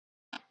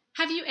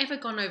Have you ever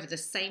gone over the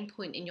same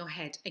point in your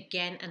head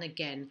again and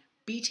again,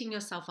 beating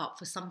yourself up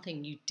for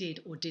something you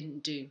did or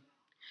didn't do?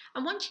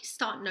 And once you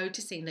start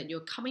noticing that you're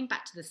coming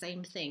back to the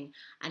same thing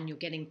and you're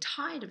getting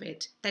tired of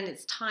it, then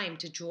it's time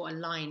to draw a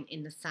line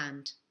in the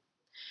sand.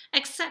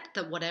 Accept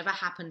that whatever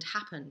happened,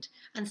 happened,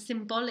 and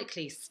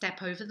symbolically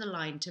step over the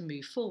line to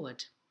move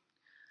forward.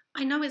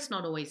 I know it's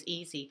not always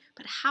easy,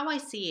 but how I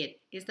see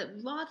it is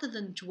that rather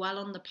than dwell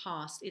on the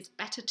past, it's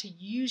better to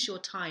use your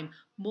time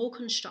more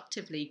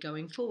constructively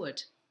going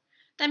forward.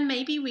 There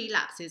may be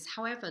relapses,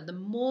 however, the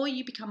more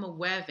you become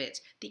aware of it,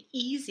 the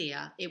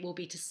easier it will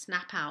be to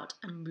snap out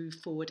and move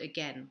forward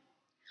again.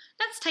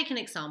 Let's take an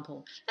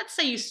example. Let's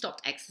say you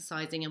stopped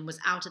exercising and was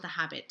out of the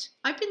habit.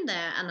 I've been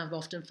there and I've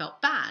often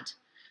felt bad.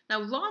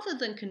 Now, rather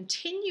than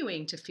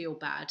continuing to feel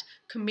bad,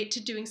 commit to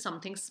doing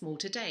something small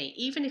today,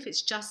 even if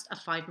it's just a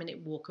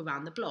 5-minute walk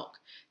around the block.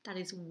 That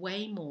is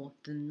way more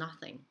than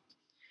nothing.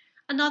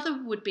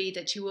 Another would be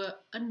that you were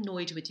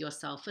annoyed with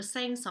yourself for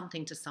saying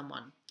something to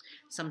someone.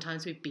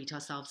 Sometimes we beat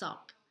ourselves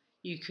up.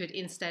 You could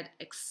instead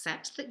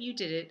accept that you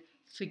did it,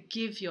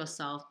 forgive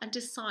yourself, and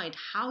decide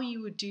how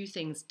you would do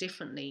things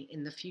differently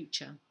in the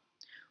future.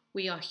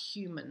 We are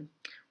human.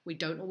 We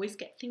don't always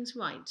get things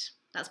right.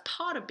 That's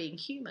part of being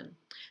human.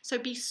 So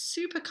be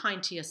super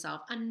kind to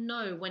yourself and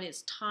know when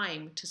it's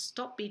time to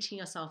stop beating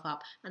yourself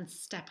up and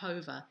step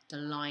over the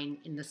line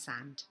in the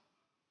sand.